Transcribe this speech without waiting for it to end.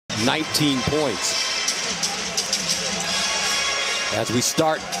19 points. As we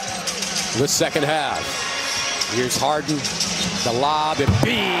start the second half, here's Harden, the lob, and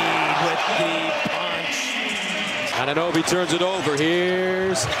Embiid with the punch. Anunoby turns it over.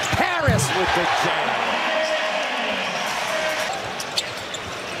 Here's Harris with the jam.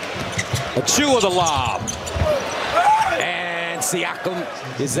 Achua the lob. And Siakam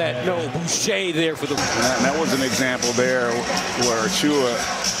is that no Boucher there for the. That was an example there where Achua,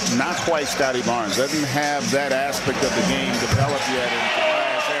 not quite Scotty Barnes, doesn't have that aspect of the game developed yet. And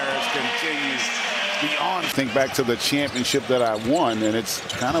Tobias Harris continues beyond. Think back to the championship that I won, and it's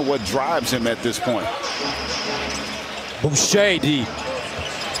kind of what drives him at this point. Boucher deep.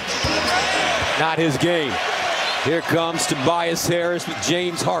 Not his game. Here comes Tobias Harris with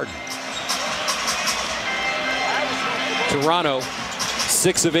James Harden. Toronto,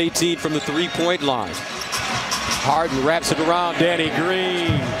 6 of 18 from the three-point line. Harden wraps it around Danny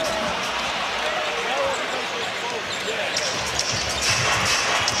Green.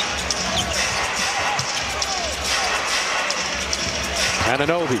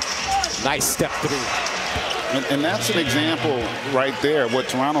 Anunoby, nice step through. And that's an example right there what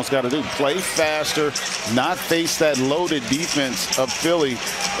Toronto's got to do. Play faster, not face that loaded defense of Philly,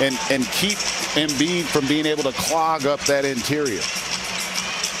 and keep Embiid from being able to clog up that interior.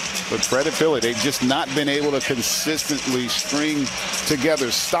 But credit Philly, they've just not been able to consistently string together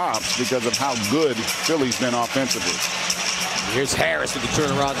stops because of how good Philly's been offensively. Here's Harris with the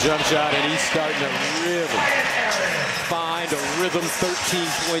turnaround jump shot, and he's starting to find a rhythm. 13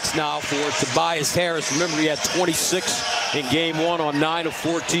 points now for Tobias Harris. Remember, he had 26 in game 1 on 9 of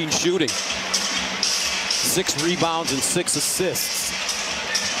 14 shooting. 6 rebounds and 6 assists.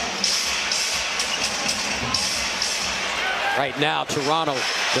 Right now, Toronto,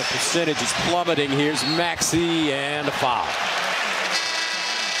 the percentage is plummeting. Here's Maxey and a foul.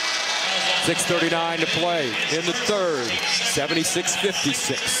 6:39 to play in the third.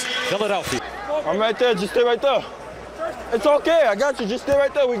 76-56. Philadelphia. I'm right there. Just stay right there. It's okay. I got you. Just stay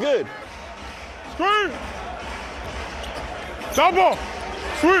right there. We good. Screen. Double.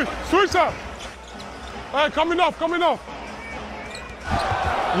 Switch up. Hey, coming off. You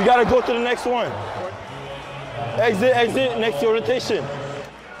got to go to the next one. Exit, next to your rotation.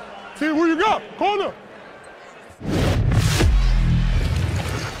 See who you got. Corner.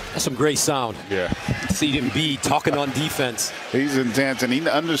 That's some great sound. Yeah. See Embiid talking on defense. He's intense, and he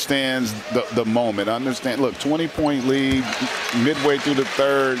understands the moment. Look, 20-point lead, midway through the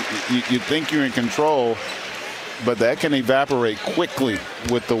third. You think you're in control, but that can evaporate quickly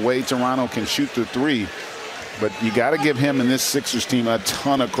with the way Toronto can shoot the three. But you got to give him and this Sixers team a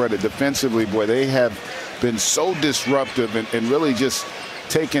ton of credit. Defensively, boy, they have been so disruptive and really just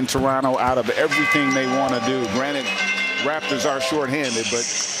taking Toronto out of everything they want to do. Granted, Raptors are shorthanded, but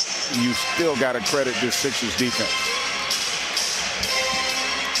you still got to credit this Sixers defense.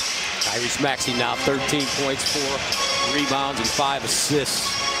 Tyrese Maxey now 13 points, 4 rebounds, and 5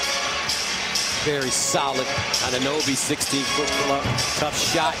 assists. Very solid. Anunoby, 16-foot club, tough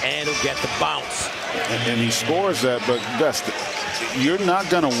shot, and he'll get the bounce. And he scores that, but Gus, you're not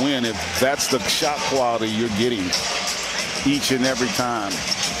going to win if that's the shot quality you're getting each and every time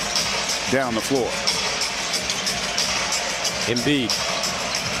down the floor. Embiid.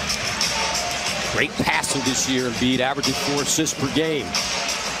 Great passer this year, Embiid, averaging 4 assists per game.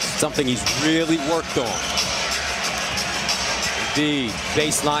 Something he's really worked on. Embiid,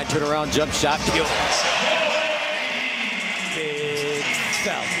 baseline turnaround jump shot, kills. Big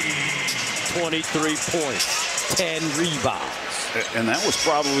fella. 23 points, 10 rebounds. And that was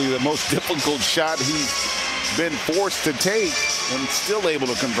probably the most difficult shot he's been forced to take and still able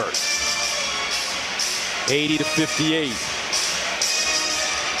to convert. 80-58.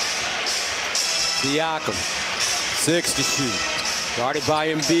 Siakam, 6 to shoot. Guarded by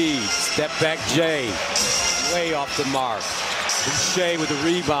Embiid. Step back Jay. Way off the mark. Boucher with the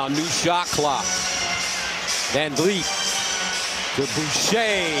rebound. New shot clock. Van Vliet to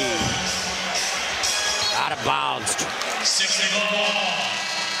Boucher. Out of bounds.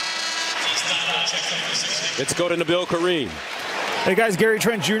 Let's go to Nabil Kareem. Hey guys, Gary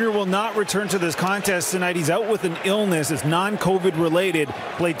Trent Jr. will not return to this contest tonight. He's out with an illness. It's non-COVID related.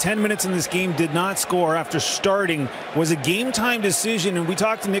 Played 10 minutes in this game, did not score after starting. Was a game time decision, and we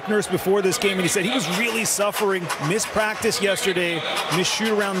talked to Nick Nurse before this game, and he said he was really suffering. Missed practice yesterday, missed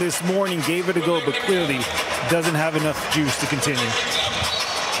shoot around this morning, gave it a go, but clearly doesn't have enough juice to continue.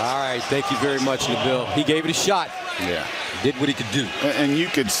 All right, thank you very much, Nabil. He gave it a shot. Yeah. Did what he could do. And you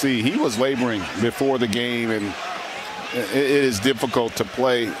could see he was laboring before the game, and it is difficult to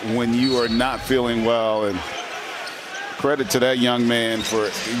play when you are not feeling well. And Credit to that young man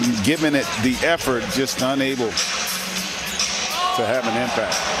for giving it the effort, just unable to have an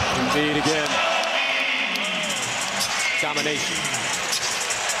impact. Embiid again. Domination.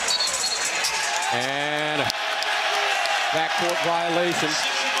 And backcourt violation.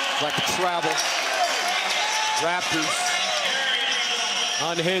 Like a travel. Raptors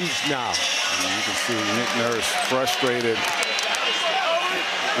unhinged now. You can see Nick Nurse frustrated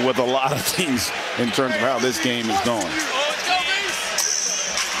with a lot of things in terms of how this game is going.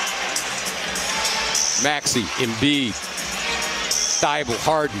 Maxey, Embiid, Thibault,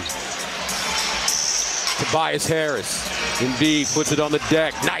 Harden, Tobias Harris. Embiid puts it on the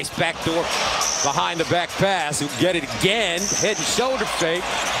deck. Nice backdoor behind the back pass. He'll get it again. Head and shoulder fake.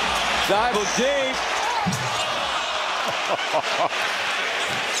 Thibault deep.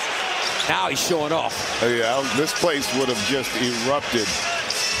 Now he's showing off. Yeah, this place would have just erupted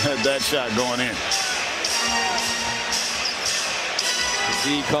had that shot going in.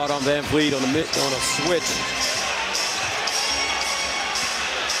 Embiid caught on Van Vliet on a switch.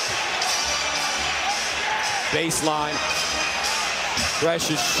 Baseline.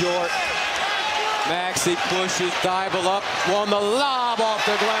 Pressure short. Maxey pushes Thibault up. Won the lob off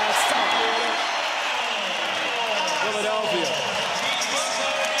the glass. Philadelphia.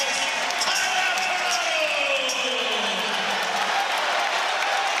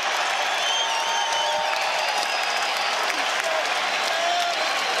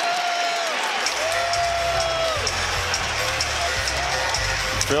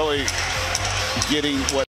 Philly getting what